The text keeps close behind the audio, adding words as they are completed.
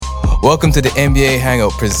Welcome to the NBA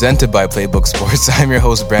Hangout presented by Playbook Sports. I'm your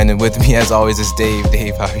host, Brandon. With me, as always, is Dave.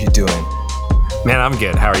 Dave, how are you doing? Man, I'm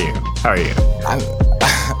good. How are you?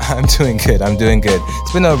 I'm doing good.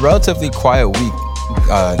 It's been a relatively quiet week,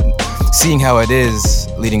 seeing how it is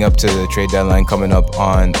leading up to the trade deadline coming up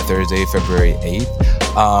on Thursday, February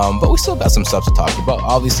 8th. But we still got some stuff to talk about.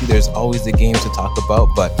 Obviously, there's always the games to talk about,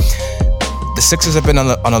 but the Sixers have been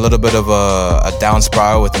on a little bit of a down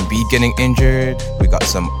spiral with Embiid getting injured. We got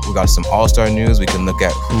some All-Star news. We can look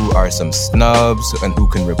at who are some snubs and who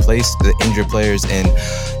can replace the injured players in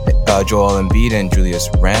Joel Embiid and Julius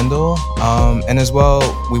Randle. And as well,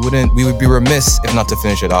 we would be remiss if not to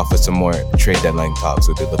finish it off with some more trade deadline talks.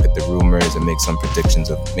 We could look at the rumors and make some predictions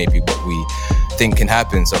of maybe what we think can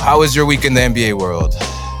happen. So how was your week in the NBA world?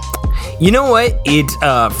 You know what? It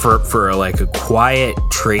for like a quiet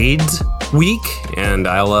trades week, and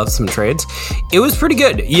I love some trades. It was pretty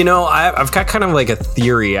good. You know, I've got kind of like a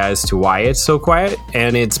theory as to why it's so quiet,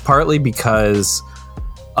 and it's partly because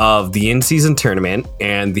of the in-season tournament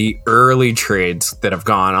and the early trades that have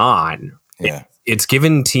gone on. Yeah, it's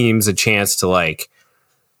given teams a chance to like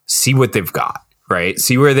see what they've got, right?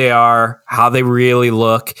 See where they are, how they really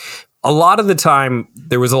look. A lot of the time,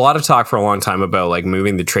 there was a lot of talk for a long time about like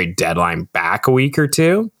moving the trade deadline back a week or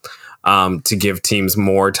two to give teams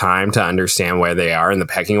more time to understand where they are in the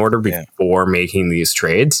pecking order before making these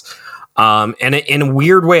trades. And in a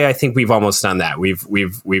weird way, I think we've almost done that.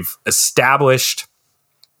 We've established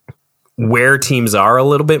where teams are a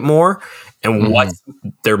little bit more and what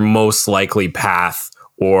their most likely path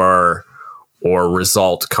or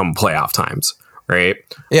result come playoff times, right?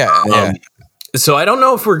 Yeah. So I don't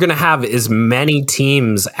know if we're going to have as many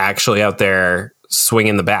teams actually out there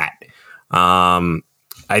swinging the bat.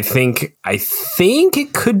 I think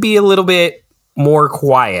it could be a little bit more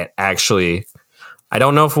quiet, actually. I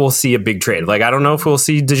don't know if we'll see a big trade. Like, I don't know if we'll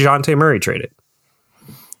see DeJounte Murray traded.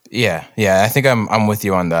 Yeah. I think I'm with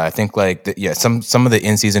you on that. I think some of the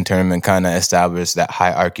in-season tournament kind of established that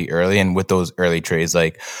hierarchy early, and with those early trades,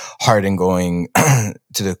 like Harden going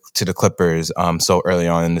to the Clippers so early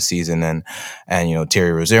on in the season, and you know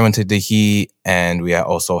Terry Rozier went to the Heat, and we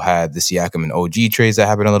also had the Siakam and OG trades that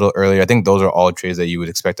happened a little earlier. I think those are all trades that you would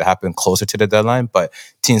expect to happen closer to the deadline, but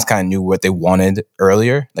teams kind of knew what they wanted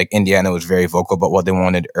earlier. Like Indiana was very vocal about what they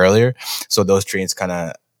wanted earlier, so those trades kind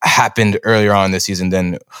of happened earlier on this season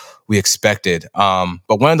than we expected.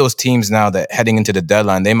 But one of those teams now that heading into the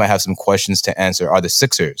deadline, they might have some questions to answer are the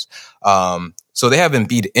Sixers. So they have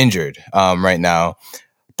Embiid injured right now.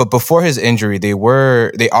 But before his injury, they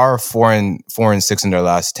are 4-6 in their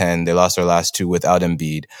last 10. They lost their last 2 without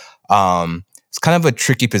Embiid. It's kind of a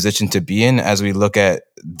tricky position to be in as we look at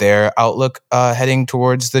their outlook heading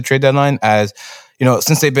towards the trade deadline. As you know,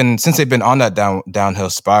 since they've been on that downhill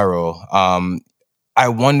spiral, I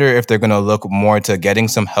wonder if they're going to look more to getting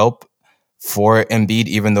some help for Embiid,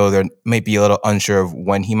 even though they may be a little unsure of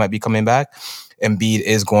when he might be coming back. Embiid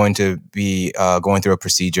is going to be going through a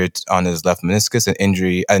procedure on his left meniscus, an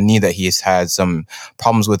injury, a knee that he's had some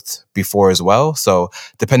problems with before as well. So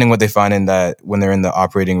depending what they find in that when they're in the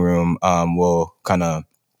operating room, will kind of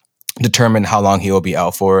determine how long he'll be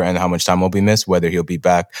out for and how much time will be missed, whether he'll be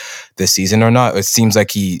back this season or not. It seems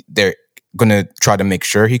like they're going to try to make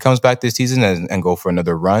sure he comes back this season and go for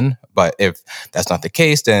another run. But if that's not the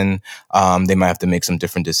case, then they might have to make some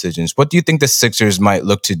different decisions. What do you think the Sixers might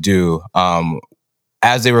look to do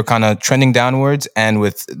as they were kind of trending downwards and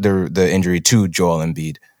with the injury to Joel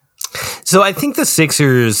Embiid? So I think the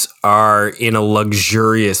Sixers are in a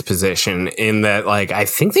luxurious position in that, like, I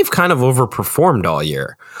think they've kind of overperformed all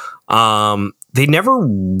year. They never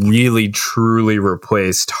really truly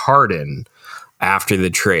replaced Harden after the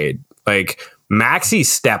trade. Like, Maxey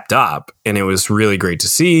stepped up, and it was really great to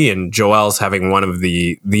see. And Joel's having one of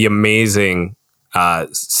the amazing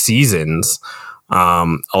seasons.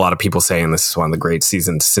 A lot of people saying this is one of the great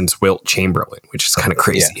seasons since Wilt Chamberlain, which is kind of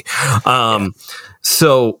crazy. Yeah.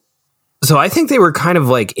 So I think they were kind of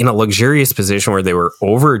like in a luxurious position where they were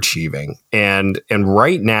overachieving. And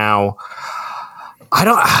right now,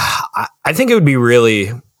 I think it would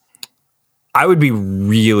be I would be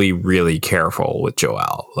really, really careful with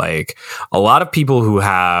Joel. Like, a lot of people who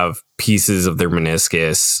have pieces of their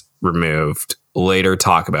meniscus removed later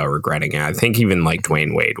talk about regretting it. I think even like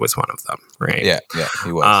Dwayne Wade was one of them, right? Yeah,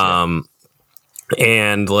 he was.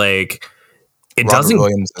 And like, Robert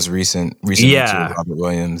Williams is recently too. Robert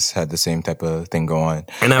Williams had the same type of thing go on.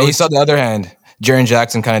 And you saw the other hand, Jaren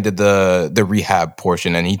Jackson kind of did the rehab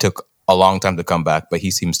portion, and he took a long time to come back, but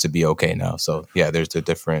he seems to be okay now. So yeah, there's the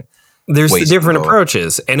different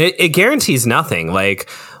approaches, and it guarantees nothing. Like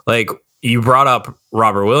you brought up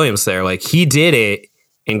Robert Williams there, like he did it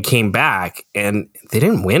and came back, and they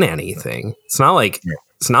didn't win anything. It's not like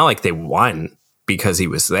they won because he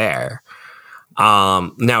was there.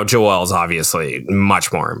 Now Joel's obviously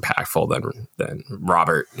much more impactful than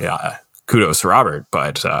Robert. Yeah, kudos to Robert,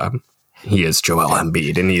 but he is Joel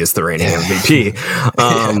Embiid and he is the reigning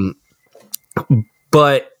MVP.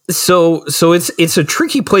 But so it's a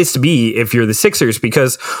tricky place to be if you're the Sixers,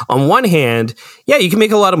 because on one hand, yeah, you can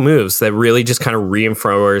make a lot of moves that really just kind of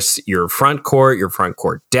reinforce your front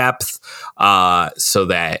court depth, so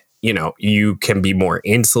that, you know, you can be more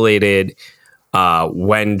insulated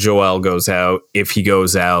when Joel goes out. If he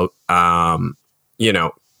goes out, you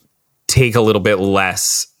know, take a little bit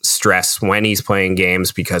less stress when he's playing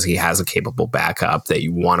games because he has a capable backup that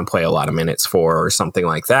you want to play a lot of minutes for or something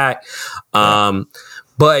like that.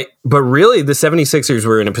 But really the 76ers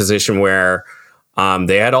were in a position where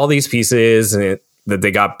they had all these pieces that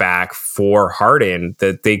they got back for Harden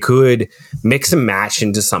that they could mix and match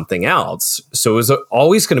into something else. So it was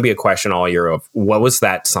always going to be a question all year of what was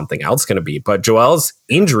that something else going to be? But Joel's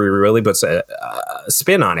injury really puts a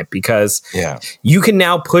spin on it, because you can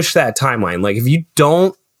now push that timeline. Like, if you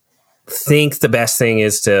don't think the best thing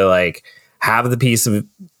is to like have the piece of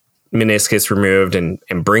meniscus removed and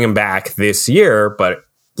bring him back this year, but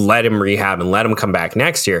let him rehab and let him come back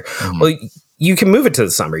next year. Well, you can move it to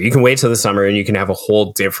the summer. You can wait till the summer and you can have a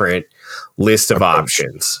whole different list of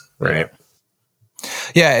options, right?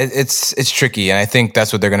 Yeah, it's tricky, and I think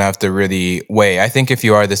that's what they're going to have to really weigh. I think if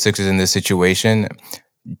you are the Sixers in this situation,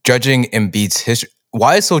 judging Embiid's history,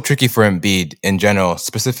 why it's so tricky for Embiid in general,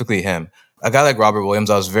 specifically him. A guy like Robert Williams,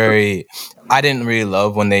 I didn't really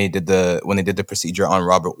love when they did the procedure on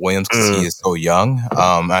Robert Williams because he is so young.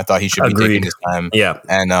 I thought he should be taking his time. Yeah,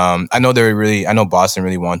 and I know Boston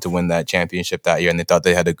really wanted to win that championship that year, and they thought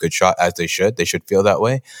they had a good shot, as they should. They should feel that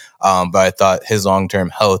way. But I thought his long-term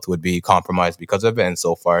health would be compromised because of it, and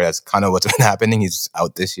so far that's kind of what's been happening. He's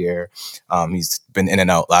out this year. He's been in and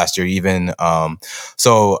out last year even.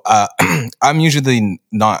 So I'm usually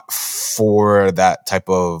not for that type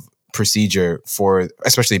of procedure for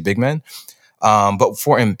especially big men. But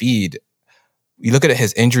for Embiid, you look at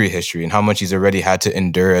his injury history and how much he's already had to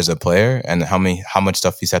endure as a player and how much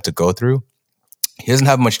stuff he's had to go through. He doesn't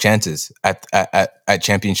have much chances at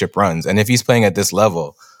championship runs. And if he's playing at this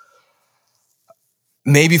level,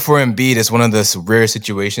 maybe for Embiid, it's one of those rare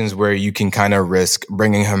situations where you can kind of risk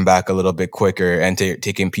bringing him back a little bit quicker and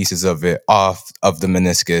taking pieces of it off of the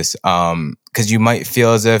meniscus. Because you might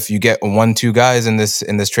feel as if you get 1-2 guys in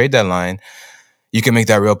this trade deadline, you can make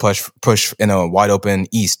that real push in a wide open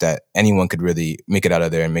East that anyone could really make it out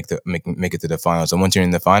of there and make it to the finals. And once you're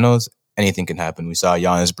in the finals, anything can happen. We saw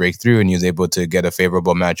Giannis break through and he was able to get a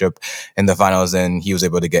favorable matchup in the finals, and he was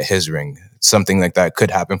able to get his ring. Something like that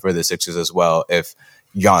could happen for the Sixers as well if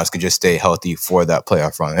Giannis could just stay healthy for that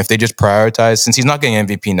playoff run. If they just prioritize, since he's not getting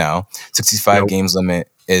MVP now, 65 games limit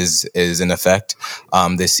is in effect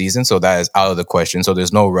this season, so that is out of the question. So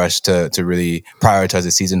there's no rush to really prioritize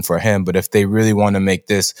the season for him. But if they really want to make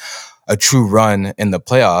this a true run in the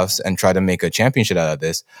playoffs and try to make a championship out of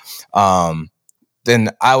this, then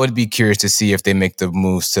I would be curious to see if they make the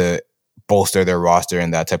moves to bolster their roster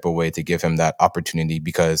in that type of way to give him that opportunity,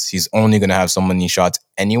 because he's only going to have so many shots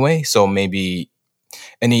anyway. So maybe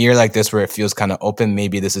in a year like this where it feels kind of open,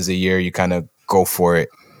 maybe this is a year you kind of go for it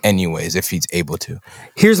anyways if he's able to.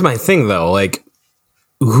 Here's my thing though, like,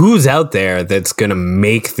 who's out there that's going to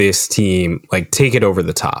make this team like take it over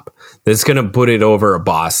the top? That's going to put it over a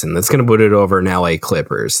Boston, that's going to put it over an LA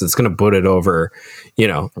Clippers, that's going to put it over, you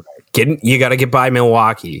know, you got to get by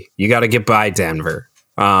Milwaukee, you got to get by Denver.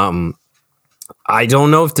 I don't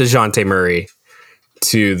know if DeJounte Murray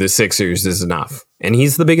to the Sixers is enough, and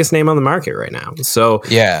he's the biggest name on the market right now. So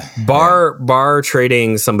bar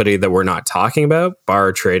trading somebody that we're not talking about,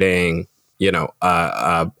 bar trading, you know,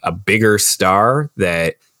 a bigger star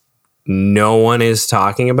that no one is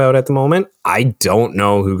talking about at the moment. I don't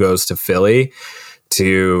know who goes to Philly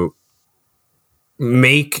to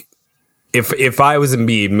make, if I was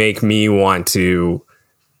Embiid, make me want to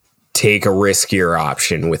take a riskier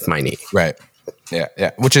option with my knee. Right.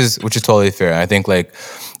 Yeah, which is totally fair. I think like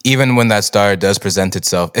even when that star does present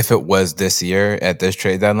itself, if it was this year at this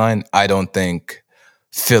trade deadline, I don't think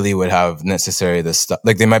Philly would have necessarily the stuff.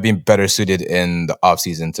 Like they might be better suited in the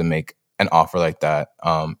offseason to make an offer like that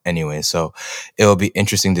anyway. So it'll be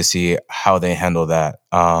interesting to see how they handle that.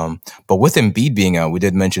 But with Embiid being out, we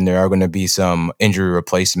did mention there are going to be some injury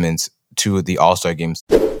replacements to the All-Star games.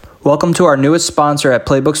 Welcome to our newest sponsor at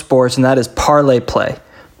Playbook Sports, and that is Parlay Play.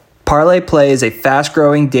 Parlay Play is a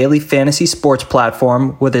fast-growing daily fantasy sports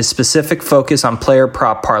platform with a specific focus on player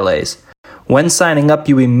prop parlays. When signing up,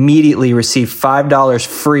 you immediately receive $5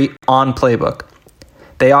 free on Playbook.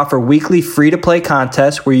 They offer weekly free-to-play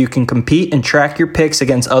contests where you can compete and track your picks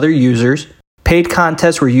against other users, paid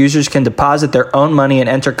contests where users can deposit their own money and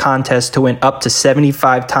enter contests to win up to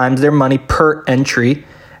 75 times their money per entry,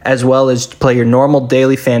 as well as play your normal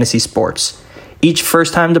daily fantasy sports. Each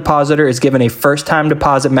first-time depositor is given a first-time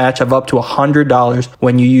deposit match of up to $100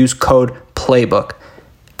 when you use code PLAYBOOK.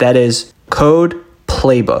 That is code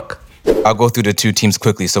PLAYBOOK. I'll go through the two teams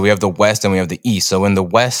quickly. So we have the West and we have the East. So in the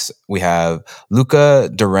West, we have Luka,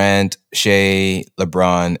 Durant, Shea,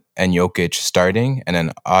 LeBron, and Jokic starting. And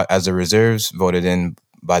then as the reserves voted in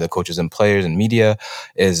by the coaches and players and media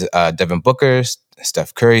is Devin Booker,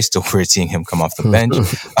 Steph Curry, still weird seeing him come off the bench,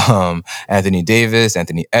 Anthony Davis,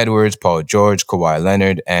 Anthony Edwards, Paul George, Kawhi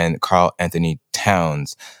Leonard, and Karl Anthony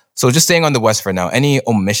Towns. So just staying on the West for now, any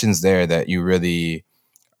omissions there that you really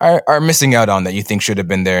are missing out on that you think should have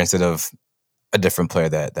been there instead of a different player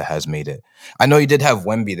that has made it? I know you did have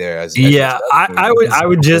Wemby there as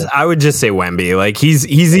I would just say Wemby. Like he's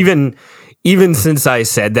even since I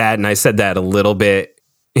said that, and I said that a little bit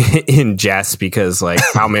in jest because like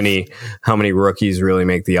how many rookies really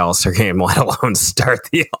make the All-Star game, let alone start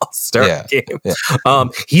the All-Star game. Yeah.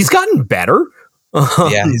 He's gotten better.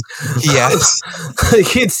 Yeah. Yes. Like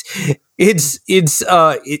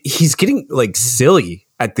he's getting like silly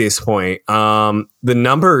at this point. The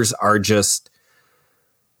numbers are just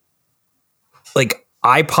like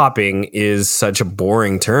eye-popping is such a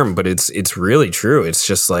boring term, but it's really true. It's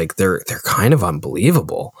just like they're kind of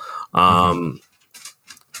unbelievable.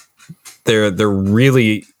 They're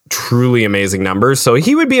really truly amazing numbers. So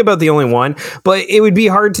he would be about the only one, but it would be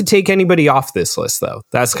hard to take anybody off this list though.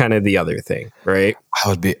 That's kind of the other thing, right?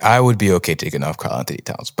 I would be okay taking off Karl Anthony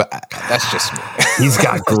Towns, but that's just me. He's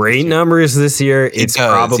got great numbers this year. It's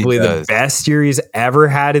probably the best year he's ever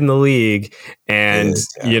had in the league. And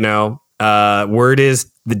word is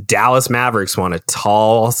the Dallas Mavericks want a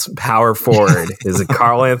tall power forward. Is it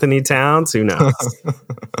Karl Anthony Towns? Who knows?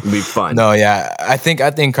 It'll be fun. No, yeah. I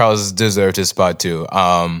think Karl's deserved his spot too.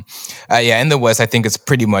 In the West, I think it's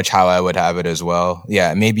pretty much how I would have it as well.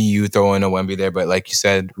 Yeah, maybe you throw in a Wemby there, but like you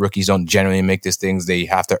said, rookies don't generally make these things. They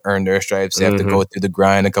have to earn their stripes. They have to go through the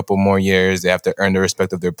grind a couple more years. They have to earn the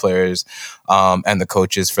respect of their players and the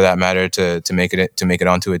coaches, for that matter, to make it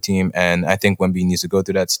onto a team. And I think Wemby needs to go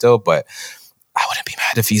through that still, but I wouldn't be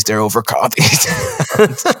mad if he's there over Karl.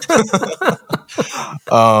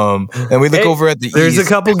 And we look over at the There's East. a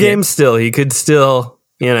couple games still. He could still,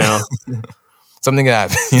 something could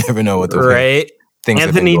happen. You never know what the right.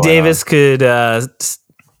 Anthony Davis could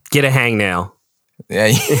get a hangnail.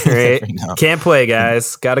 Yeah, right. Can't play,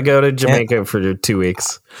 guys. Got to go to Jamaica for 2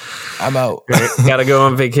 weeks. I'm out. Right? Got to go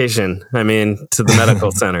on vacation. I mean, to the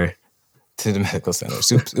medical center. To the medical center.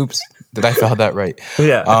 Oops. Did I spell that right?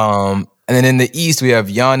 Yeah. And then in the East, we have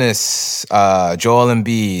Giannis, Joel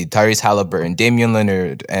Embiid, Tyrese Halliburton, Damian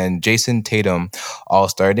Lillard, and Jason Tatum all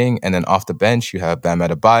starting. And then off the bench, you have Bam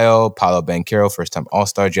Adebayo, Paolo Banchero, first-time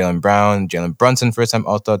All-Star, Jaylen Brown, Jalen Brunson, first-time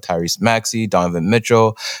All-Star, Tyrese Maxey, Donovan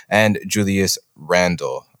Mitchell, and Julius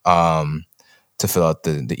Randle to fill out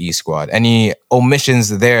the East squad. Any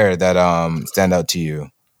omissions there that stand out to you?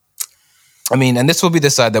 I mean, and this will be the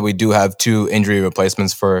side that we do have two injury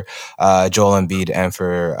replacements for Joel Embiid and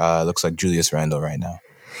for looks like Julius Randle right now.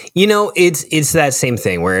 It's that same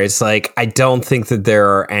thing where it's like, I don't think that there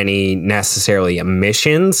are any necessarily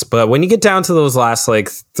omissions, but when you get down to those last like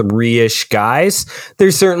three-ish guys,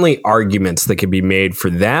 there's certainly arguments that can be made for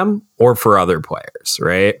them or for other players,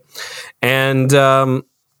 right? And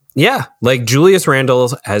like Julius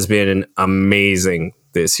Randle has been amazing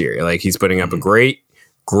this year. Like he's putting up a great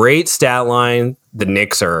stat line. The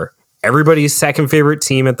Knicks are everybody's second favorite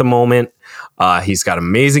team at the moment. He's got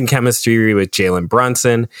amazing chemistry with Jalen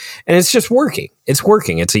Brunson, and it's just working. It's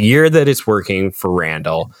working. It's a year that it's working for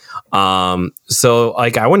Randall. So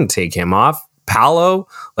like I wouldn't take him off. Paolo,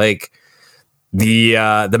 like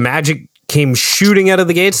the Magic came shooting out of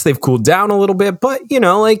the gates. They've cooled down a little bit, but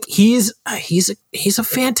like he's a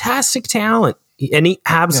fantastic talent. And he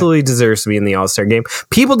absolutely deserves to be in the All-Star game.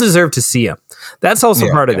 People deserve to see him. That's also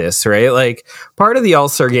part of this, right? Like part of the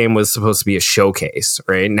All-Star game was supposed to be a showcase,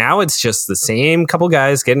 right? Now it's just the same couple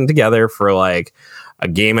guys getting together for like a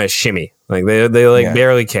game of shimmy. Like they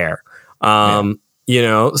barely care. So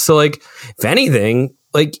like if anything,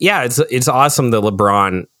 like, it's awesome that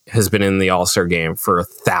LeBron has been in the All-Star game for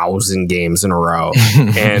 1,000 games in a row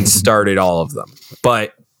and started all of them.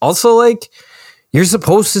 But also like, you're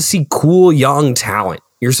supposed to see cool young talent.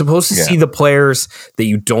 You're supposed to see the players that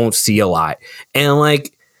you don't see a lot. And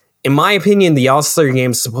like, in my opinion, the All-Star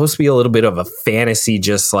game is supposed to be a little bit of a fantasy,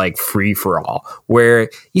 just like free for all, where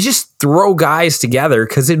you just throw guys together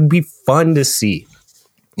because it'd be fun to see.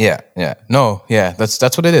 Yeah. No, yeah, that's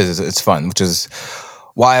what it is. It's fun, which is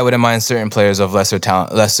why I wouldn't mind certain players of lesser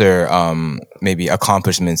talent, maybe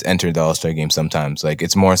accomplishments enter the All-Star game sometimes. Like,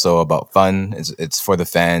 it's more so about fun. It's for the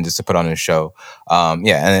fans, just to put on a show. And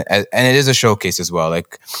it is a showcase as well.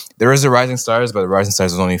 Like, there is the Rising Stars, but the Rising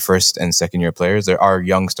Stars is only first and second year players. There are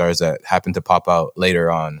young stars that happen to pop out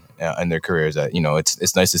later on in their careers that,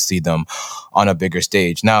 it's nice to see them on a bigger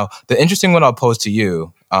stage. Now, the interesting one I'll pose to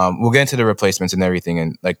you, we'll get into the replacements and everything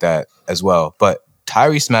and like that as well, but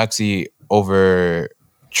Tyrese Maxey over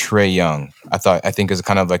Trae Young, I think is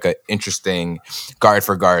kind of like an interesting guard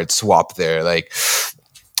for guard swap there. Like,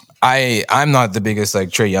 I'm not the biggest like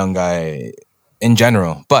Trae Young guy in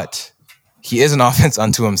general, but he is an offense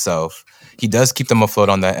unto himself. He does keep them afloat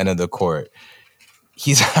on that end of the court.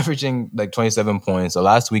 He's averaging like 27 points. So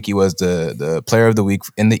last week he was the player of the week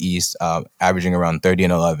in the East, averaging around 30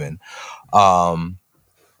 and 11.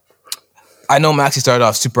 I know Maxey started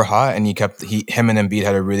off super hot, and him and Embiid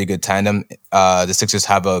had a really good tandem. The Sixers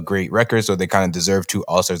have a great record, so they kind of deserve 2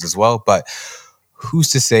 All-Stars as well. But who's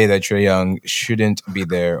to say that Trae Young shouldn't be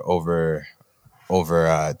there over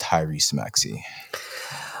Tyrese Maxey?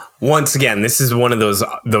 Once again, this is one of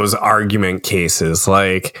those argument cases.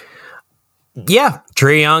 Like, yeah,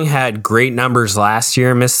 Trae Young had great numbers last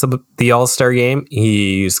year, missed the All-Star game.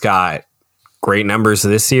 He's got great numbers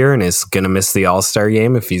this year and is going to miss the All-Star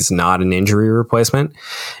game if he's not an injury replacement.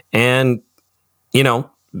 And,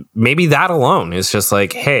 maybe that alone is just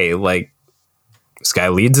like, hey, like, this guy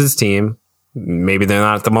leads his team. Maybe they're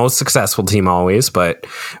not the most successful team always, but it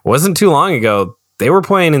wasn't too long ago they were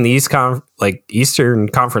playing in the Eastern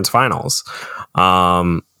Conference Finals.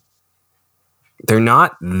 They're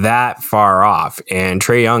not that far off, and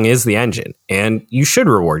Trae Young is the engine, and you should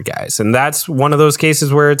reward guys. And that's one of those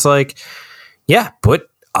cases where it's like, yeah, put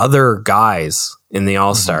other guys in the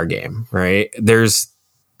All-Star game, right? The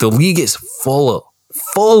league is full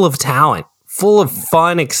of talent, full of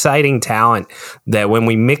fun, exciting talent that when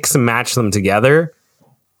we mix and match them together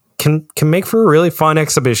can make for a really fun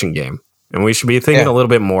exhibition game. And we should be thinking a little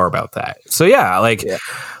bit more about that. So like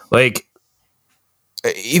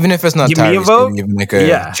even if it's not Tyrese, even like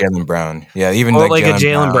a Jaylen Brown. Yeah, even like a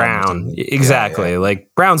Jaylen Brown. Exactly. Yeah. Like,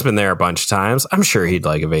 Brown's been there a bunch of times. I'm sure he'd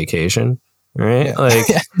like a vacation. Right? Yeah. Like,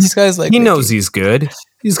 these guys like he knows he's good.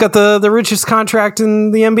 He's got the richest contract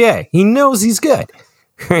in the NBA. He knows he's good.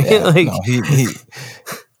 Right? Yeah, like, no,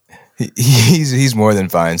 he's more than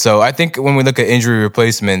fine. So I think when we look at injury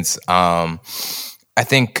replacements, I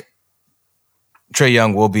think Trae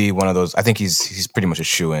Young will be one of those. I think he's pretty much a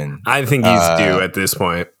shoo-in. I think he's due at this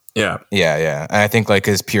point. Yeah. And I think like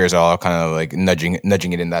his peers are all kind of like nudging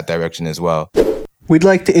it in that direction as well. We'd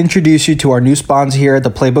like to introduce you to our new sponsor here at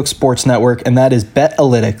the Playbook Sports Network, and that is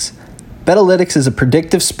BetAlytics. BetAlytics is a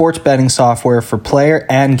predictive sports betting software for player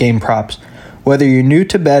and game props. Whether you're new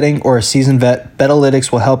to betting or a seasoned vet, BetAlytics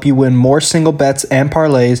will help you win more single bets and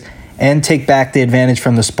parlays and take back the advantage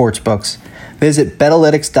from the sports books. Visit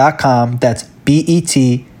betalytics.com, that's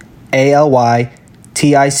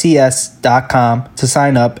BetAlytics.com to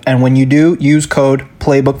sign up, and when you do, use code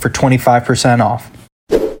PLAYBOOK for 25% off.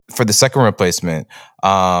 For the second replacement,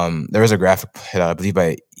 there was a graphic put out, I believe,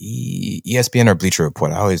 by ESPN or Bleacher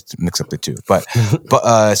Report. I always mix up the two. But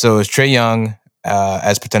so it was Trae Young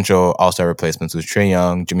as potential All-Star replacements. It was Trae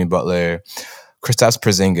Young, Jimmy Butler, Kristaps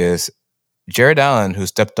Porzingis, Jared Allen, who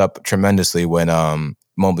stepped up tremendously when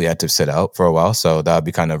Mobley had to sit out for a while. So that would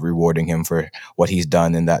be kind of rewarding him for what he's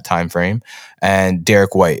done in that time frame, and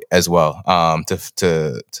Derek White as well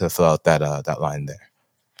to fill out that line there.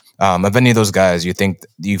 Of any of those guys, do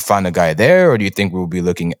you find a guy there, or do you think we'll be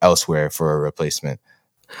looking elsewhere for a replacement?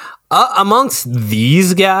 Amongst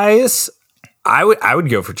these guys, I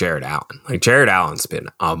would go for Jared Allen. Like, Jared Allen's been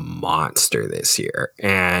a monster this year,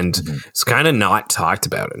 and it's kind of not talked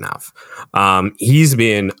about enough. He's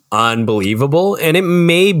been unbelievable, and it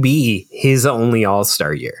may be his only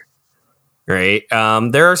All-Star year. Right?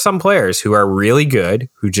 There are some players who are really good,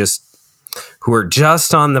 who are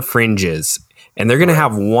just on the fringes. And they're going to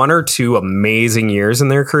have 1 or 2 amazing years in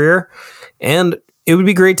their career. And it would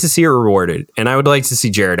be great to see it rewarded. And I would like to see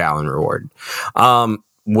Jared Allen rewarded.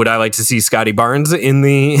 Would I like to see Scotty Barnes in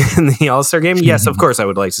the All-Star game? Yes, of course I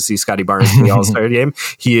would like to see Scotty Barnes in the All-Star game.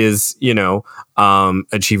 He is,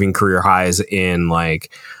 achieving career highs in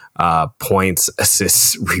points,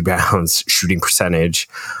 assists, rebounds, shooting percentage.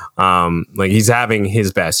 He's having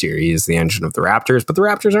his best year. He is the engine of the Raptors, but the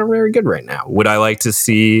Raptors aren't very good right now. Would I like to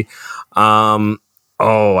see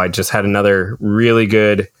I just had another really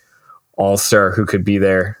good all-star who could be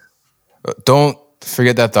there. Don't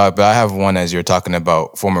forget that thought, but I have one as you're talking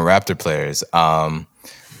about former Raptor players,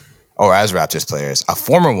 or as Raptors players. A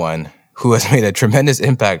former one who has made a tremendous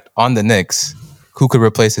impact on the Knicks, who could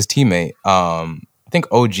replace his teammate. I think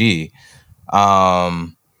OG.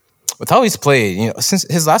 With how he's played, since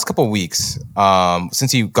his last couple of weeks,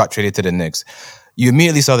 since he got traded to the Knicks, you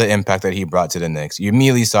immediately saw the impact that he brought to the Knicks. You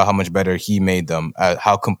immediately saw how much better he made them,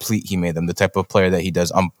 how complete he made them, the type of player that he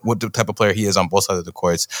does, what the type of player he is on both sides of the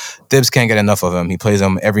courts. Thibs can't get enough of him. He plays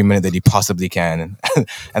him every minute that he possibly can,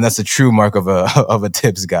 and that's the true mark of a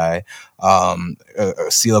Thibs guy. A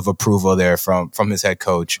seal of approval there from his head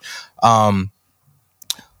coach.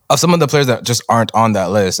 Of some of the players that just aren't on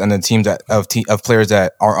that list, and the teams of players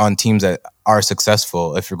that are on teams that are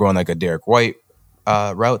successful, if you're going like a Derek White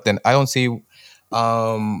route, then I don't see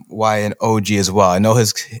why an OG as well. I know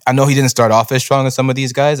he didn't start off as strong as some of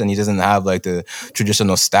these guys, and he doesn't have like the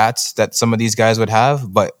traditional stats that some of these guys would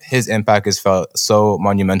have, but his impact is felt so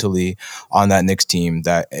monumentally on that Knicks team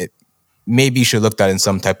that it maybe should look at in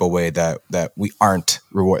some type of way that we aren't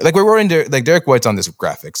rewarding. Like we're rewarding like Derek White's on this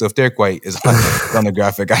graphic. So if Derek White is on the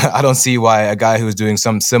graphic, I don't see why a guy who's doing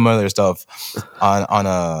some similar stuff on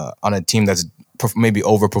a team that's maybe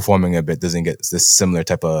overperforming a bit doesn't get this similar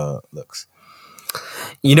type of looks.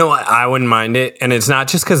 I wouldn't mind it, and it's not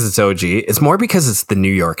just because it's OG. It's more because it's the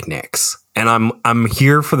New York Knicks, and I'm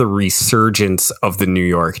here for the resurgence of the New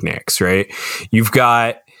York Knicks. Right? You've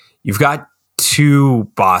got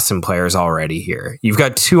 2 Boston players already here. You've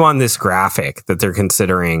got 2 on this graphic that they're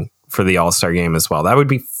considering for the All-Star game as well. That would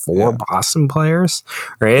be 4 Boston players,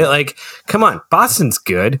 right? Like, come on, Boston's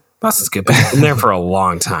good. But it's been there for a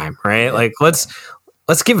long time, right? Like, let's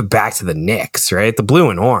give it back to the Knicks, right? The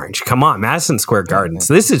blue and orange. Come on, Madison Square Garden.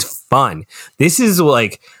 So this is fun. This is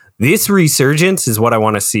like, this resurgence is what I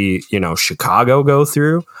want to see, Chicago go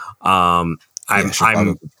through.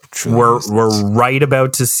 We're right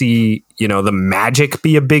about to see, the Magic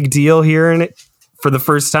be a big deal here for the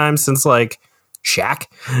first time since like Shaq.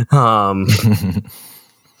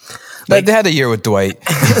 They had a year with Dwight.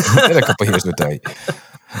 They had a couple years with Dwight.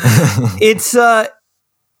 It's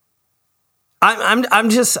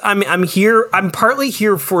I'm here. I'm partly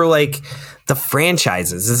here for like the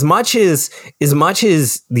franchises. As much as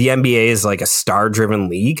the NBA is like a star driven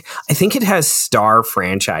league, I think it has star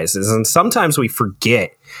franchises, and sometimes we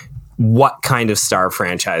forget what kind of star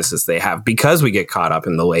franchises they have because we get caught up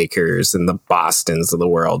in the Lakers and the Bostons of the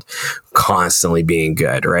world constantly being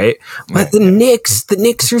good, right? But the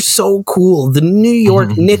Knicks are so cool. The New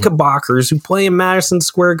York Knickerbockers who play in Madison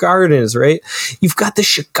Square Gardens, right? You've got the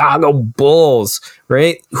Chicago Bulls,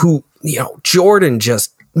 right? Who, Jordan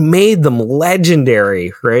just made them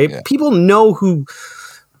legendary, right? Yeah. People know who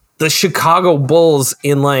the Chicago Bulls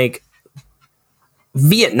in like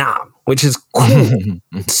Vietnam, which is cool.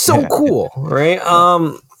 It's so cool, right?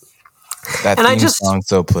 That and theme song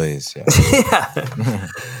so plays. Yeah.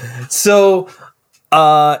 So,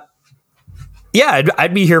 I'd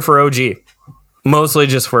be here for OG, mostly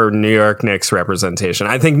just for New York Knicks representation.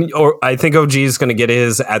 I think OG is going to get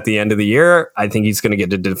his at the end of the year. I think he's going to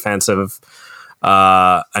get a defensive,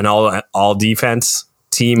 an all defense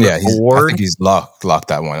team award. I think he's locked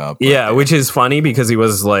that one up. Yeah, which is funny because he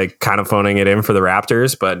was like kind of phoning it in for the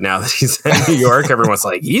Raptors, but now that he's in New York, everyone's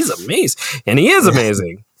like, he's amazing. And he is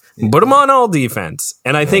amazing. Put him on all defense.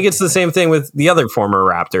 And I think it's the same thing with the other former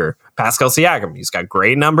Raptor, Pascal Siakam. He's got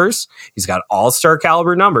great numbers. He's got all-star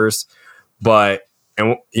caliber numbers, but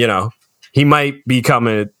he might become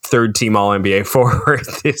a third team All-NBA forward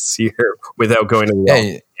this year without going to the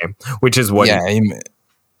All-NBA game, which is what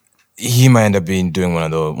he might end up doing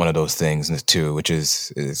one of those things too, which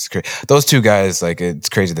is crazy. Those 2 guys, like, it's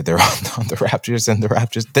crazy that they're on the Raptors and the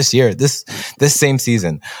Raptors this year, this same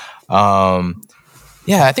season.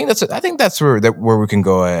 I think that's where we can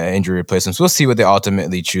go injury replacements. We'll see what they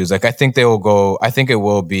ultimately choose. Like, I think it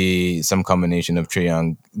will be some combination of Trae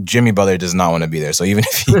Young. Jimmy Butler does not want to be there, so even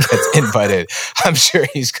if he gets invited, I'm sure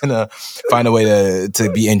he's gonna find a way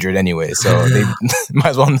to be injured anyway. So they might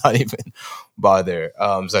as well not even bother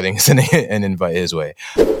sending an invite his way.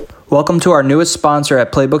 Welcome to our newest sponsor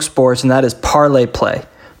at Playbook Sports, and that is Parlay Play.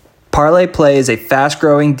 Parlay Play is a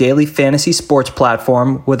fast-growing daily fantasy sports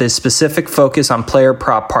platform with a specific focus on player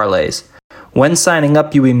prop parlays. When signing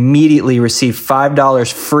up, you immediately receive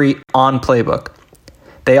 $5 free on Playbook.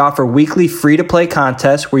 They offer weekly free-to-play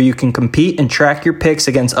contests where you can compete and track your picks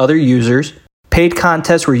against other users, paid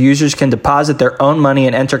contests where users can deposit their own money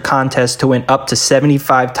and enter contests to win up to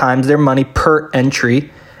 75 times their money per entry,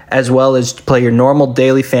 as well as play your normal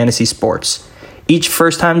daily fantasy sports. Each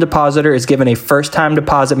first-time depositor is given a first-time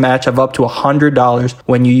deposit match of up to $100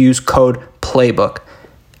 when you use code PLAYBOOK.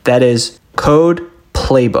 That is code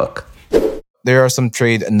PLAYBOOK. There are some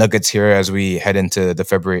trade nuggets here as we head into the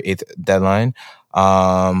February 8th deadline.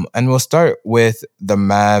 And we'll start with the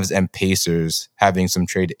Mavs and Pacers having some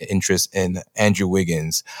trade interest in Andrew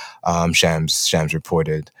Wiggins, Shams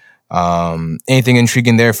reported. Anything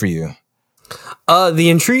intriguing there for you? The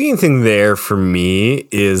intriguing thing there for me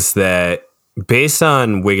is that based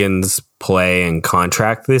on Wiggins' play and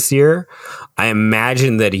contract this year, I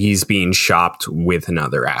imagine that he's being shopped with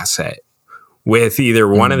another asset, with either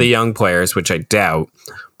one of the young players, which I doubt,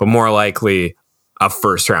 but more likely a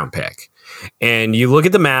first-round pick. And you look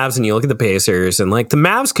at the Mavs and you look at the Pacers, and like the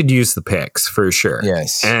Mavs could use the picks for sure.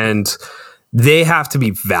 Yes. And they have to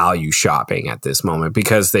be value shopping at this moment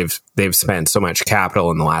because they've spent so much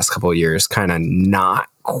capital in the last couple of years, kind of not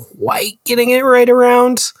quite getting it right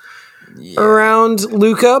around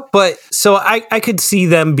Luka. But so I could see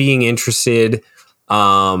them being interested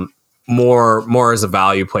more as a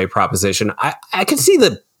value play proposition. I could see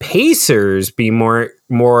the Pacers be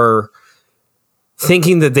more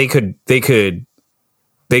thinking that they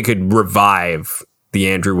could revive the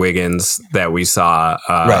Andrew Wiggins that we saw.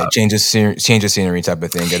 Right. Change of scenery type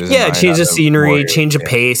of thing. Change of scenery, change of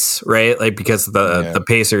pace, right? Like because the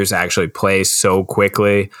Pacers actually play so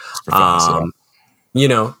quickly.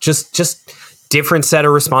 Just different set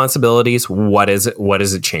of responsibilities. What does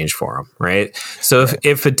it change for them, right? So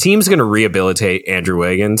if a team's going to rehabilitate Andrew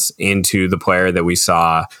Wiggins into the player that we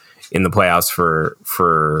saw in the playoffs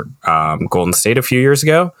for Golden State a few years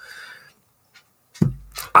ago,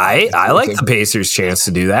 I like the Pacers' chance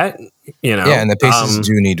to do that. And the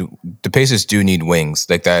Pacers do need wings.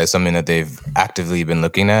 Like that is something that they've actively been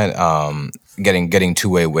looking at. Getting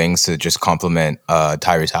two-way wings to just complement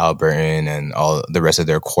Tyrese Halliburton and all the rest of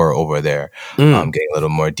their core over there. Getting a little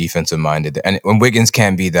more defensive minded. And when Wiggins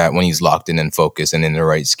can be that when he's locked in and focused and in the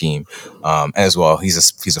right scheme. As well, he's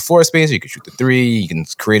a floor spacer. He can shoot the three. He can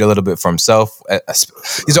create a little bit for himself.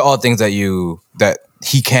 These are all things that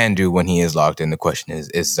he can do when he is locked in. The question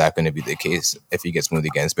is that going to be the case if he gets moved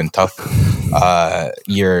again? It's been tough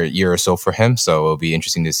year or so for him, so it'll be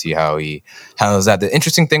interesting to see how he handles that. The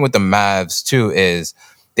interesting thing with the Mavs too is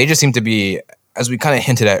they just seem to be, as we kind of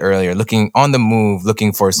hinted at earlier, looking on the move,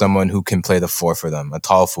 looking for someone who can play the four for them, a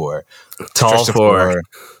tall four,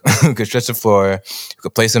 who could stretch the floor, who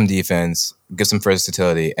could play some defense, give some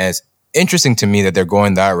versatility. And it's interesting to me that they're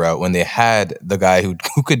going that route when they had the guy who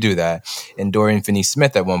could do that, and Dorian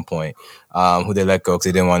Finney-Smith at one point, who they let go because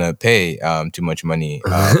they didn't want to pay too much money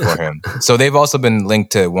for him. So they've also been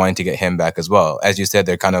linked to wanting to get him back as well. As you said,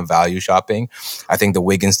 they're kind of value shopping. I think the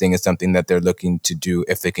Wiggins thing is something that they're looking to do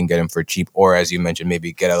if they can get him for cheap, or as you mentioned,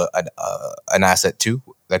 maybe get an asset too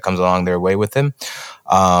that comes along their way with him.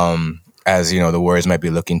 As you know, the Warriors might be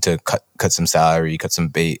looking to cut some salary, cut some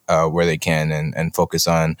bait where they can, and focus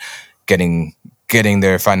on getting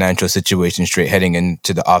their financial situation straight heading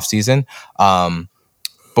into the offseason.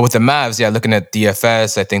 But with the Mavs, looking at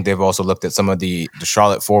DFS, I think they've also looked at some of the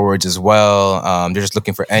Charlotte forwards as well. They're just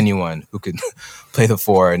looking for anyone who could play the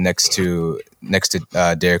four next to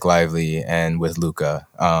Derek Lively and with Luka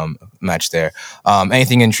match there.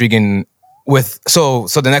 Anything intriguing with so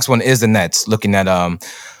the next one is the Nets, looking at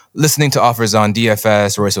listening to offers on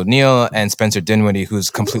DFS, Royce O'Neal and Spencer Dinwiddie, who's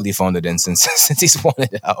completely phoned it in since he's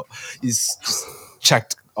wanted out. He's just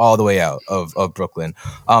checked all the way out of Brooklyn.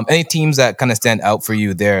 Any teams that kind of stand out for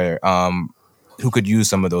you there who could use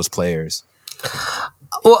some of those players?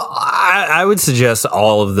 Well, I would suggest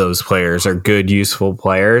all of those players are good, useful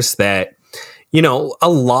players that, a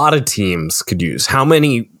lot of teams could use. How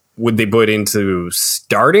many would they put into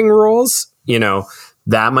starting roles?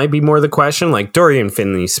 That might be more the question. Like Dorian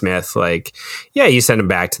Finney-Smith, you send him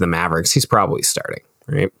back to the Mavericks, he's probably starting,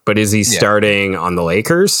 right? But is he starting on the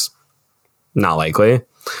Lakers? Not likely.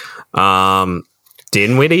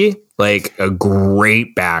 Dinwiddie, a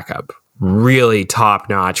great backup, really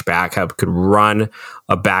top-notch backup, could run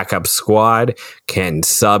a backup squad, can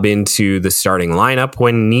sub into the starting lineup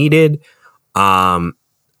when needed. I'm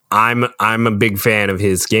a big fan of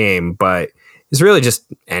his game, but it's really just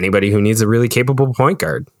anybody who needs a really capable point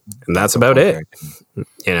guard. And that's about it.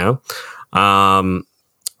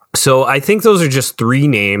 So I think those are just three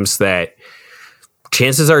names that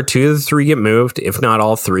chances are 2 of the 3 get moved, if not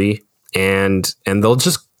all 3. And they'll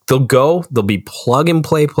be plug and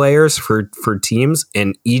play players for teams,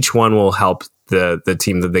 and each one will help the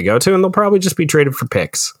team that they go to, and they'll probably just be traded for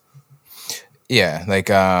picks. Yeah, I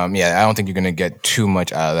don't think you're going to get too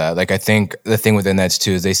much out of that. I think the thing with the Nets,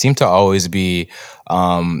 too, is they seem to always be,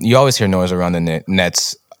 you always hear noise around the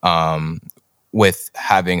Nets with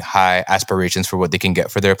having high aspirations for what they can get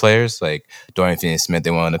for their players. Like Dorian Finney-Smith,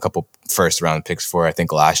 they won a couple first round picks for, I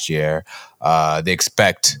think, last year. They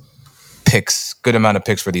expect good amount of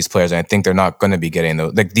picks for these players, and I think they're not going to be getting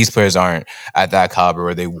those. Like these players aren't at that caliber,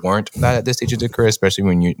 or they weren't that at this stage of their career, especially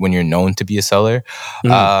when you're known to be a seller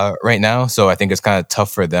right now. So I think it's kind of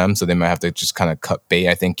tough for them. So they might have to just kind of cut bait.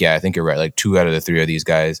 I think you're right. Like 2 out of the 3 of these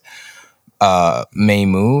guys may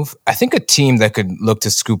move. I think a team that could look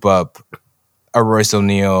to scoop up a Royce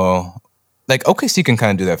O'Neal, like OKC can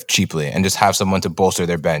kind of do that cheaply and just have someone to bolster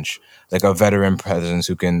their bench, like a veteran presence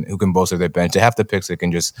who can bolster their bench. They have the picks they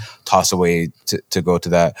can just toss away to go to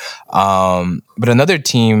that. But another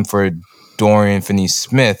team for Dorian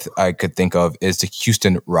Finney-Smith I could think of is the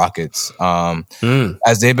Houston Rockets.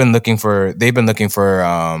 As they've been looking for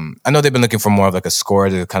I know they've been looking for more of like a scorer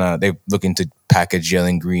to they're looking to package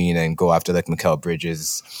Jalen Green and go after like Mikal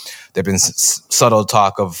Bridges. There've been subtle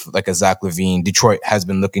talk of like a Zach LaVine. Detroit has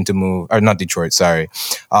been looking to move, or not Detroit, sorry.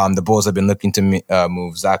 The Bulls have been looking to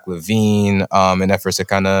move Zach LaVine in efforts to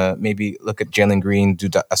kind of maybe look at Jalen Green, do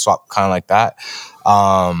a swap kind of like that.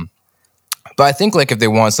 But I think like if they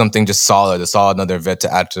want something just solid, another vet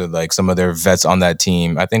to add to like some of their vets on that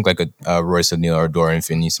team, I think like a Royce O'Neal or Dorian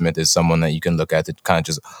Finney-Smith is someone that you can look at to kind of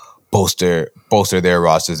just bolster their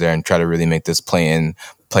rosters there and try to really make this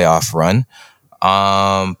playoff run.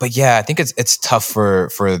 But yeah, I think it's tough for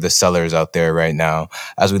the sellers out there right now.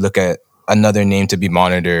 As we look at another name to be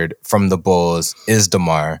monitored from the Bulls is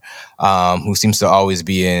DeMar, who seems to always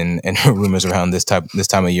be in rumors around this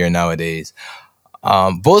time of year nowadays.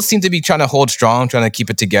 Bulls seem to be trying to hold strong, trying to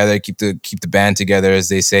keep it together, keep the band together, as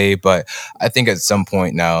they say. But I think at some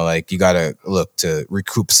point now, like you gotta look to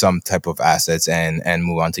recoup some type of assets and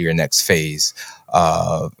move on to your next phase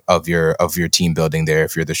of your team building there.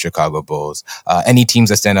 If you're the Chicago Bulls, any teams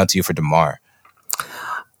that stand out to you for DeMar?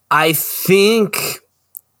 I think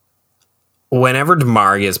whenever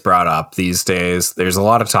DeMar gets brought up these days, there's a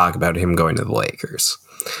lot of talk about him going to the Lakers,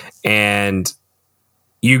 and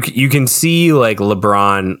you can see like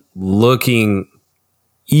LeBron looking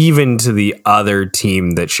even to the other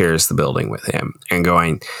team that shares the building with him and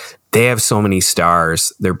going, they have so many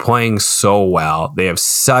stars. They're playing so well. They have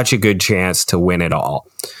such a good chance to win it all.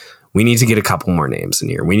 We need to get a couple more names in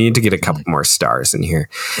here. We need to get a couple more stars in here.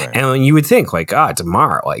 Right. And you would think like,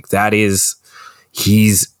 DeMar, like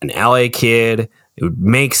he's an LA kid. It would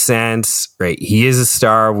make sense, right? He is a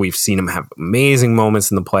star. We've seen him have amazing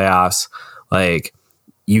moments in the playoffs. Like,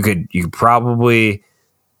 you could probably,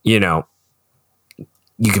 you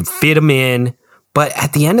could fit him in. But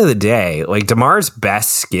at the end of the day, like DeMar's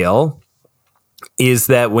best skill is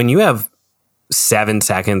that when you have 7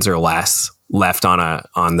 seconds or less left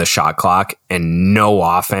on the shot clock and no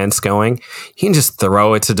offense going, he can just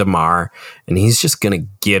throw it to DeMar and he's just going to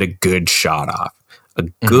get a good shot off. A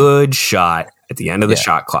good shot at the end of the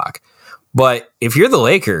shot clock. But if you're the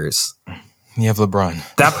Lakers, you have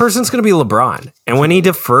LeBron. That person's going to be LeBron. And when he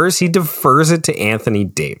defers it to Anthony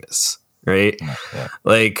Davis, right? Yeah.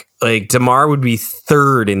 Like DeMar would be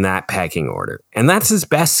third in that pecking order. And that's his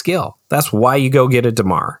best skill. That's why you go get a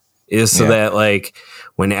DeMar, is so that like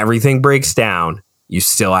when everything breaks down, you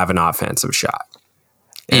still have an offensive shot.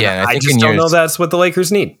 And I just don't know that's what the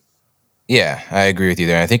Lakers need. Yeah, I agree with you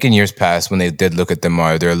there. I think in years past, when they did look at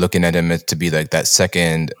DeMar, they're looking at him as to be like that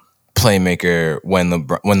second playmaker when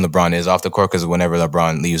LeBron is off the court, because whenever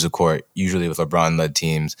LeBron leaves the court, usually with LeBron-led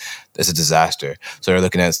teams, it's a disaster. So they're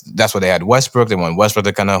looking at, that's why they had Westbrook. They want Westbrook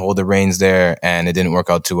to kind of hold the reins there, and it didn't work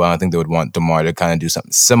out too well. I think they would want DeMar to kind of do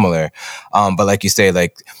something similar. But like you say,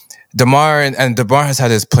 like DeMar and DeMar has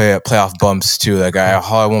had his playoff bumps too. Like I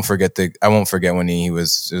won't forget when it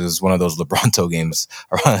was one of those LeBronto games,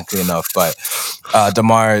 ironically enough. But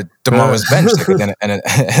DeMar was benched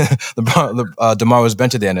DeMar was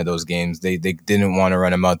benched at the end of those games. They didn't want to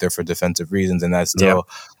run him out there for defensive reasons, and that still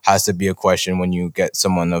has to be a question when you get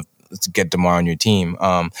someone to get DeMar on your team.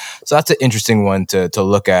 So that's an interesting one to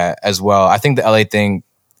look at as well. I think the LA thing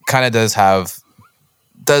kind of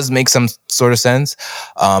does make some sort of sense.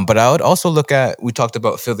 But I would also look at, we talked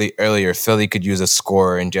about Philly earlier. Philly could use a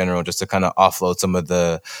scorer in general just to kind of offload some of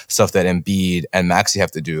the stuff that Embiid and Maxey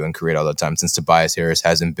have to do and create all the time, since Tobias Harris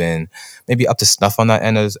hasn't been maybe up to snuff on that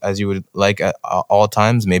end as you would like at all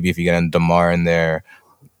times. Maybe if you get a DeMar in there,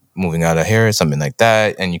 moving out of Harris, something like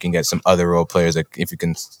that, and you can get some other role players, like if you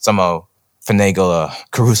can somehow finagle a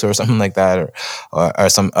Caruso or something like that, or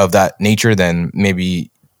some of that nature, then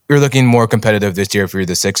maybe you're looking more competitive this year for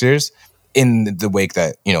the Sixers in the wake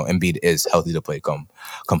that, Embiid is healthy to play come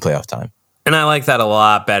playoff time. And I like that a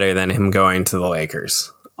lot better than him going to the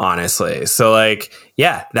Lakers. honestly. So like,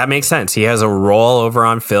 yeah, that makes sense. He has a role over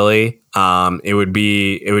on Philly. It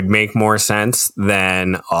would make more sense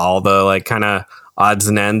than all the like kind of odds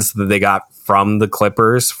and ends that they got from the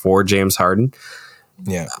Clippers for James Harden.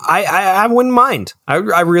 Yeah, I wouldn't mind. I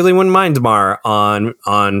really wouldn't mind DeMar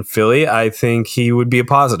on Philly. I think he would be a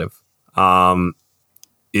positive.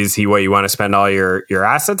 Is he what you want to spend all your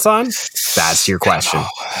assets on? That's your question.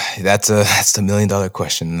 That's the $1 million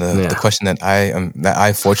question. The question that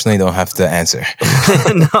I fortunately don't have to answer.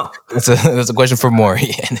 No, that's a question for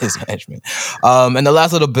Morey and his management. And the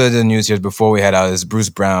last little bit of news here before we head out is Bruce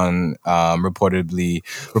Brown reportedly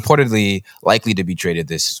likely to be traded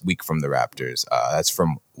this week from the Raptors. That's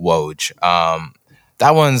from Woj.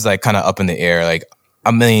 That one's like kind of up in the air. Like,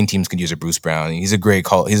 a million teams could use a Bruce Brown. He's a great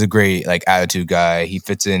like attitude guy. He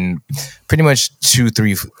fits in pretty much 2,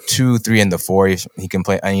 3, and the 4. He can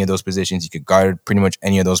play any of those positions. He could guard pretty much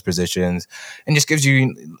any of those positions, and just gives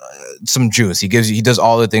you some juice. He does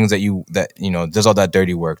all the things does all that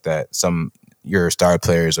dirty work that your star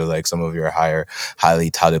players or like some of your highly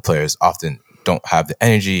touted players often don't have the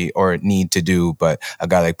energy or need to do. But a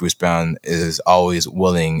guy like Bruce Brown is always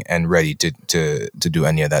willing and ready to do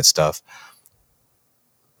any of that stuff.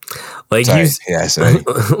 Like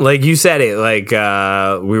you said it, like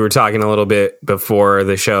we were talking a little bit before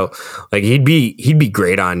the show. Like he'd be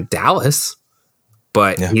great on Dallas,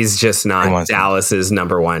 but he's just not Dallas's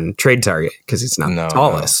number one trade target because he's not the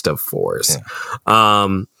tallest of fours.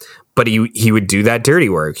 Yeah. But he would do that dirty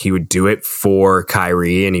work. He would do it for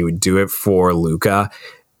Kyrie and he would do it for Luka,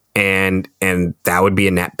 and that would be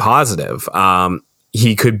a net positive.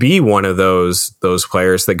 He could be one of those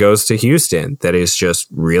players that goes to Houston that is just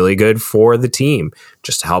really good for the team,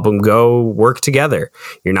 just to help them go work together.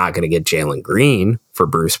 You're not going to get Jalen Green for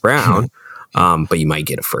Bruce Brown, but you might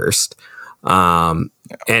get a first.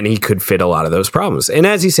 And he could fit a lot of those problems. And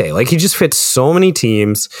as you say, like he just fits so many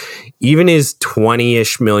teams. Even his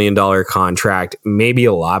 $20-ish million contract, maybe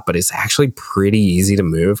a lot, but it's actually pretty easy to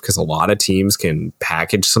move because a lot of teams can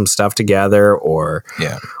package some stuff together or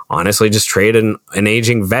honestly just trade an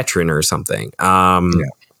aging veteran or something.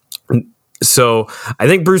 So I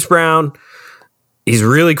think Bruce Brown, he's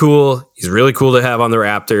really cool. He's really cool to have on the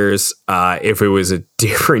Raptors. If it was a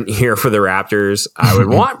different year for the Raptors, I would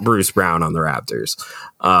want Bruce Brown on the Raptors.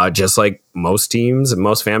 Just like most teams and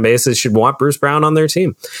most fan bases should want Bruce Brown on their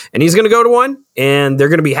team. And he's going to go to one, and they're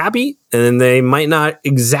going to be happy. And they might not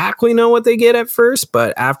exactly know what they get at first,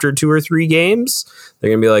 but after 2 or 3 games,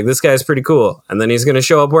 they're going to be like, this guy's pretty cool. And then he's going to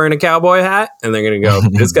show up wearing a cowboy hat, and they're going to go,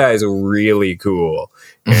 this guy's really cool.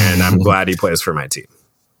 And I'm glad he plays for my team.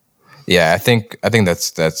 Yeah, I think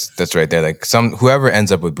that's right there. Like whoever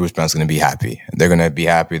ends up with Bruce Brown's going to be happy. They're going to be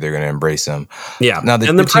happy. They're going to embrace him. Yeah, now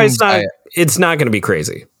the price it's not going to be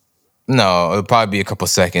crazy. No, it'll probably be a couple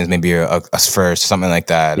seconds, maybe a first, something like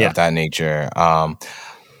that of that nature.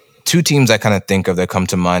 2 teams I kind of think of that come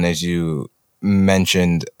to mind as you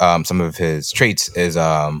mentioned some of his traits is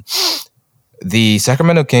the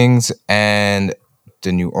Sacramento Kings and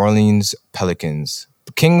the New Orleans Pelicans.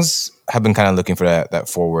 The Kings have been kind of looking for that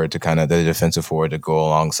forward to kind of the defensive forward to go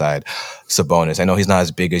alongside Sabonis. I know he's not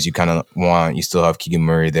as big as you kind of want. You still have Keegan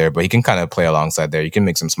Murray there, but he can kind of play alongside there. You can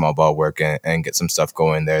make some small ball work and get some stuff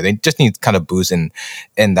going there. They just need kind of boost in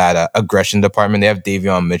that aggression department. They have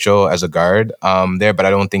Davion Mitchell as a guard there, but I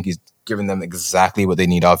don't think he's giving them exactly what they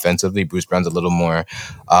need offensively. Bruce Brown's a little more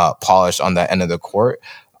polished on that end of the court.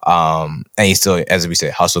 And he's still, as we say,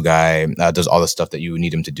 hustle guy, does all the stuff that you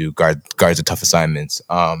need him to do, guards the tough assignments,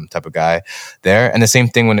 type of guy there. And the same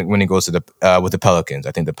thing when he goes to with the Pelicans.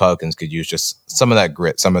 I think the Pelicans could use just some of that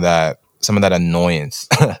grit, some of that annoyance,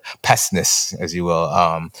 pestness, as you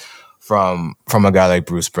will, from a guy like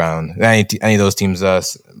Bruce Brown. Any of those teams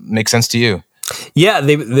make sense to you? Yeah,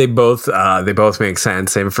 they both make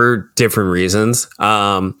sense, and for different reasons.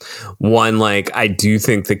 One, like I do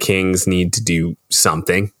think the Kings need to do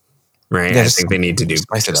something, right? I think they need to do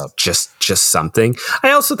just something.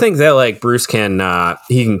 I also think that like Bruce can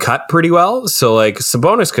cut pretty well, so like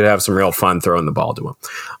Sabonis could have some real fun throwing the ball to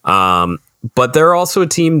him. But they're also a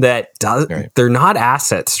team that they're not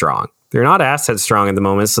asset strong. They're not asset strong at the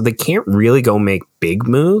moment, so they can't really go make big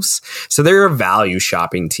moves. So they're a value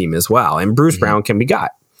shopping team as well. And Bruce Brown can be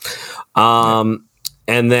got. And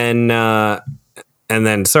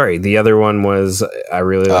then, sorry, the other one was I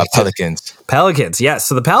really like Pelicans. Pelicans, yes.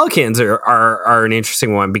 So the Pelicans are an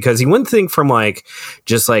interesting one because you wouldn't think from like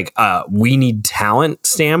just like we need talent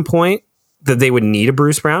standpoint that they would need a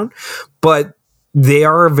Bruce Brown, but they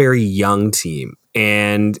are a very young team.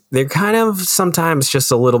 And they're kind of sometimes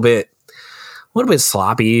just a little bit little bit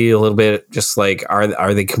sloppy, a little bit just like,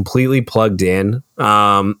 are they completely plugged in?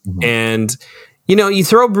 And, you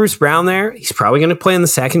throw Bruce Brown there, he's probably going to play in the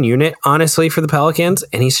second unit, honestly, for the Pelicans,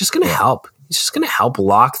 and he's just going to help. He's just going to help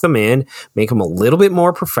lock them in, make them a little bit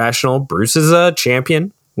more professional. Bruce is a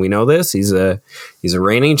champion. We know this. He's a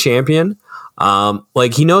reigning champion.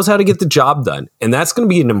 He knows how to get the job done. And that's going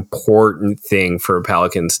to be an important thing for a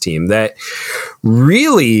Pelicans team that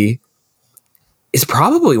really is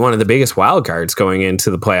probably one of the biggest wild cards going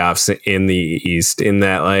into the playoffs in the East, in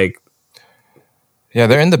that,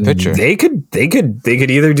 they're in the picture. They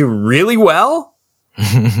could either do really well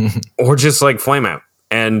or just flame out.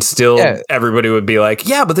 And still everybody would be like,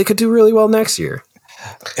 yeah, but they could do really well next year.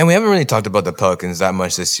 And we haven't really talked about the Pelicans that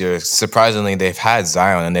much this year. Surprisingly, they've had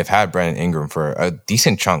Zion and they've had Brandon Ingram for a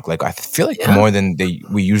decent chunk. I feel like more than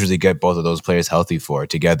we usually get both of those players healthy for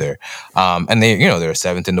together. And they're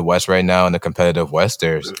seventh in the West right now in the competitive West.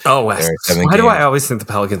 West. Why do I always think the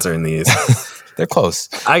Pelicans are in the East? They're close.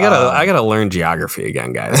 I gotta learn geography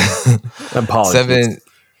again, guys. Apologies.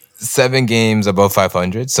 7 games above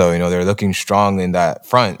 500, so they're looking strong in that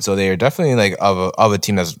front. So they are definitely of a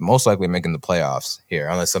team that's most likely making the playoffs here,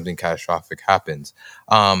 unless something catastrophic happens.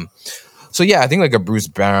 So I think a Bruce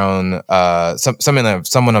Brown,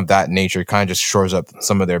 someone of that nature, kind of just shores up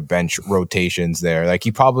some of their bench rotations there.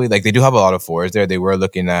 He probably they do have a lot of fours there. They were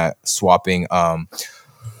looking at swapping.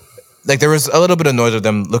 There was a little bit of noise of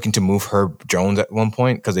them looking to move Herb Jones at one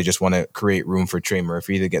point because they just want to create room for Trey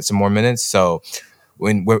Murphy to get some more minutes. So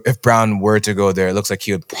if Brown were to go there, it looks like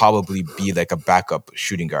he would probably be a backup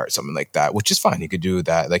shooting guard, something like that, which is fine. He could do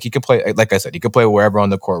that. He could play, like I said, he could play wherever on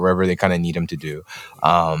the court, wherever they kind of need him to do.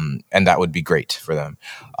 And that would be great for them.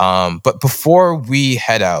 But before we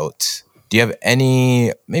head out, do you have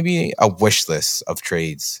maybe a wish list of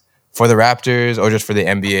trades for the Raptors or just for the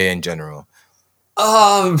NBA in general?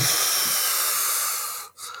 I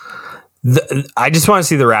just want to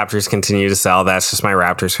see the Raptors continue to sell. That's just my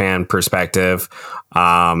Raptors fan perspective.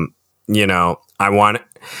 I want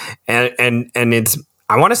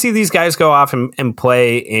I want to see these guys go off and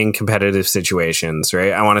play in competitive situations,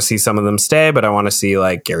 right? I want to see some of them stay, but I want to see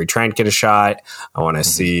Gary Trent get a shot. I want to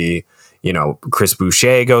see, Chris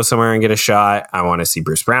Boucher go somewhere and get a shot. I want to see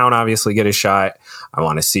Bruce Brown obviously get a shot. I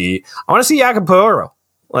want to see Jakob Poeltl.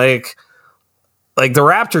 The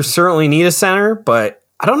Raptors certainly need a center, but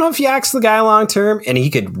I don't know if Yak's the guy long term, and he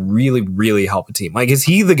could really, really help a team. Is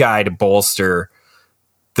he the guy to bolster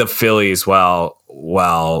the Phillies while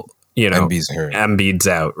Embiid's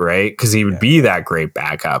out, right? Because he would be that great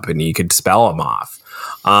backup, and he could spell him off.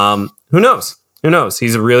 Who knows?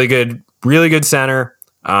 He's a really good center.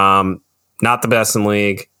 Not the best in the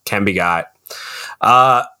league, can be got.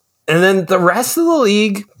 And then the rest of the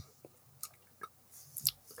league,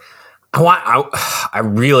 I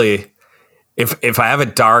really. If I have a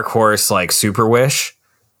dark horse super wish,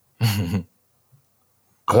 I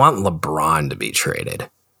want LeBron to be traded.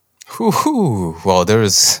 Well, there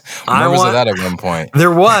was rumors of that at one point.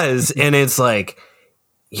 There was, and it's LeBron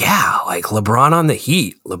on the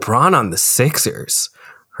Heat, LeBron on the Sixers,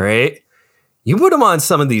 right? You put him on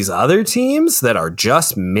some of these other teams that are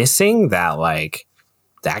just missing that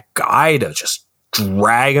that guy to just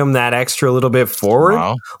drag him that extra little bit forward.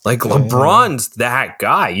 Wow. LeBron's that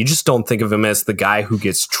guy. You just don't think of him as the guy who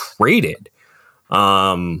gets traded.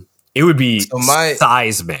 It would be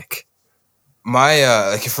seismic.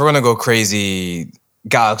 If we're gonna go crazy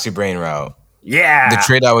galaxy brain route, the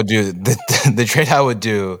trade I would do. The trade I would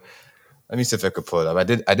do. Let me see if I could pull it up. I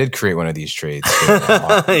did create one of these trades.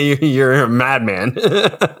 You're a madman.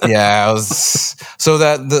 Yeah, I was. So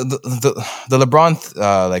that the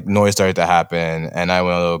LeBron noise started to happen, and I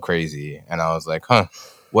went a little crazy, and I was like,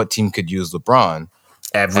 what team could use LeBron?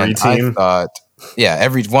 Every team. I thought,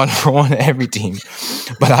 every every team.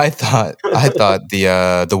 But I thought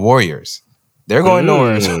the Warriors. They're going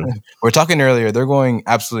nowhere. We're talking earlier. They're going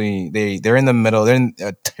absolutely. They're in the middle. They're in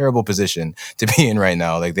a terrible position to be in right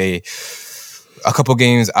now. A couple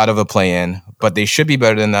games out of a play-in, but they should be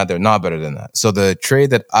better than that. They're not better than that. So the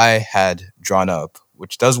trade that I had drawn up,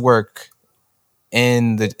 which does work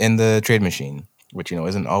in the trade machine, which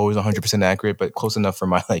isn't always 100% accurate, but close enough for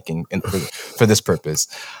my liking and for this purpose,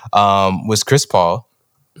 was Chris Paul,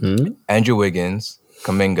 Andrew Wiggins,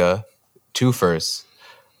 Kuminga, 2 firsts.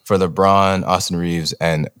 For LeBron, Austin Reeves,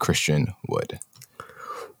 and Christian Wood.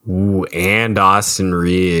 Ooh, and Austin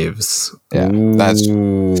Reeves. Yeah, that's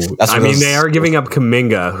they are giving up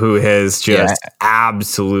Kuminga, who has just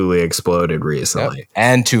absolutely exploded recently. Yep.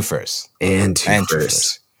 And 2 firsts. And two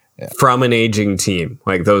firsts. from an aging team.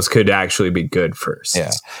 Like those could actually be good first.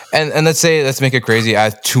 Yeah, and let's make it crazy.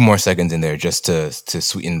 Add 2 more seconds in there just to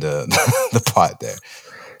sweeten the the pot there.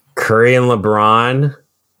 Curry and LeBron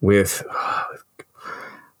with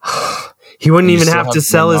he wouldn't even have to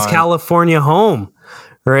sell his California home,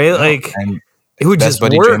 right? Like it would just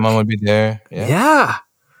buddy work. Draymond would be there. Yeah.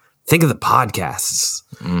 Think of the podcasts.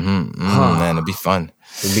 Man, it'd be fun.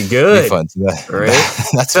 It'd be good. It'd be fun. Right?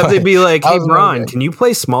 That's Except they'd be like, hey, Bron, good. can you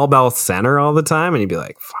play small ball center all the time? And you'd be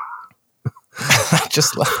like, fuck. I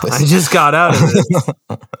just left this. I just got out of this.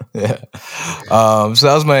 Yeah. So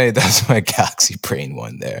that was my Galaxy Brain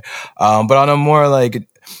one there. But on a more like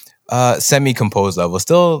semi-composed level,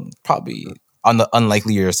 still probably on the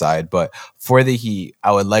unlikelier side, but for the Heat,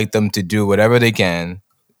 I would like them to do whatever they can,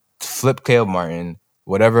 flip Caleb Martin,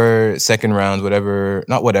 whatever second rounds,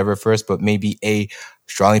 not whatever first, but maybe a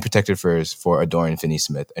strongly protected first for a Dorian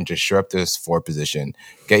Finney-Smith, and just shore up this 4 position.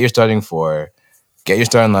 Get your starting 4, get your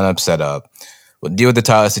starting lineup set up. We'll deal with the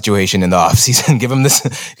Tyler situation in the offseason. give him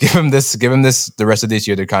this the rest of this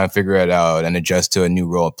year to kind of figure it out and adjust to a new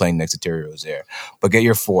role playing next to Terry Rozier. But get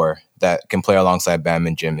your 4 that can play alongside Bam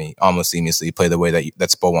and Jimmy almost seamlessly, play the way that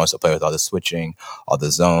Spo wants to play with all the switching, all the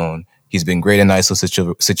zone. He's been great in ISO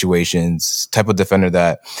situations, type of defender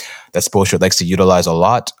that Spoelstra likes to utilize a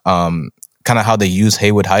lot. Kind of how they use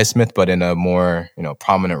Haywood Highsmith, but in a more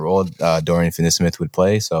prominent role, Dorian Finney-Smith would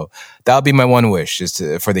play. So that would be my one wish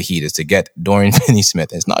for the Heat is to get Dorian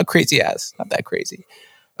Finney-Smith. It's not crazy ass, not that crazy.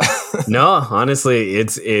 No, honestly,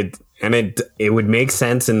 it would make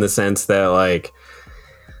sense in the sense that like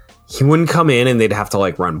he wouldn't come in and they'd have to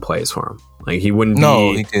like run plays for him. Like he wouldn't.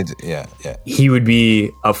 No, he could. Yeah. He would be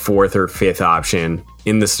a 4th or 5th option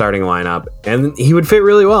in the starting lineup, and he would fit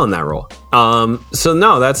really well in that role. So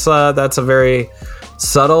no, that's a very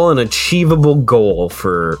subtle and achievable goal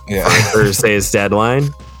for Thursday's deadline.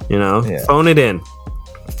 Phone it in.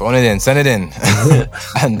 Send it in.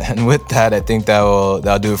 and with that, I think that'll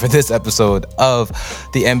do it for this episode of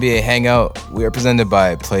the NBA Hangout. We are presented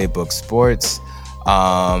by Playbook Sports.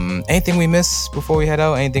 Anything we missed before we head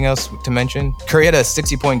out? Anything else to mention? Curry had a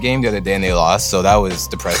 60-point game the other day and they lost, so that was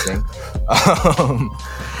depressing.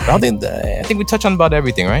 I think we touched on about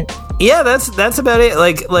everything, right? Yeah, that's about it.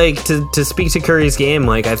 Like to speak to Curry's game,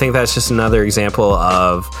 like I think that's just another example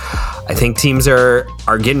of I think teams are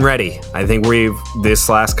getting ready. I think this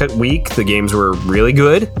last week the games were really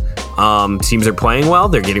good. Teams are playing well.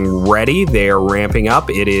 They're getting ready. They are ramping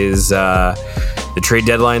up. It is the trade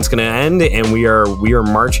deadline is going to end, and we are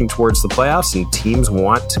marching towards the playoffs. And teams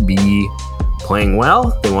want to be playing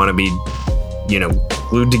well. They want to be,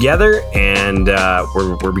 glued together. And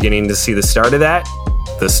we're beginning to see the start of that.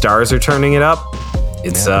 The stars are turning it up.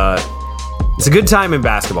 It's a good time in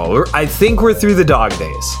basketball. I think we're through the dog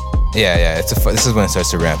days. Yeah. This is when it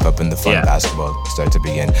starts to ramp up and the fun basketball starts to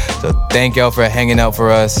begin. So thank y'all for hanging out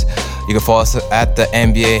for us. You can follow us at the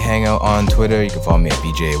NBA Hangout on Twitter. You can follow me at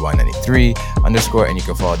BJ193_, and you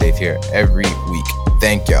can follow Dave here every week.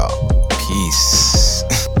 Thank y'all. Peace.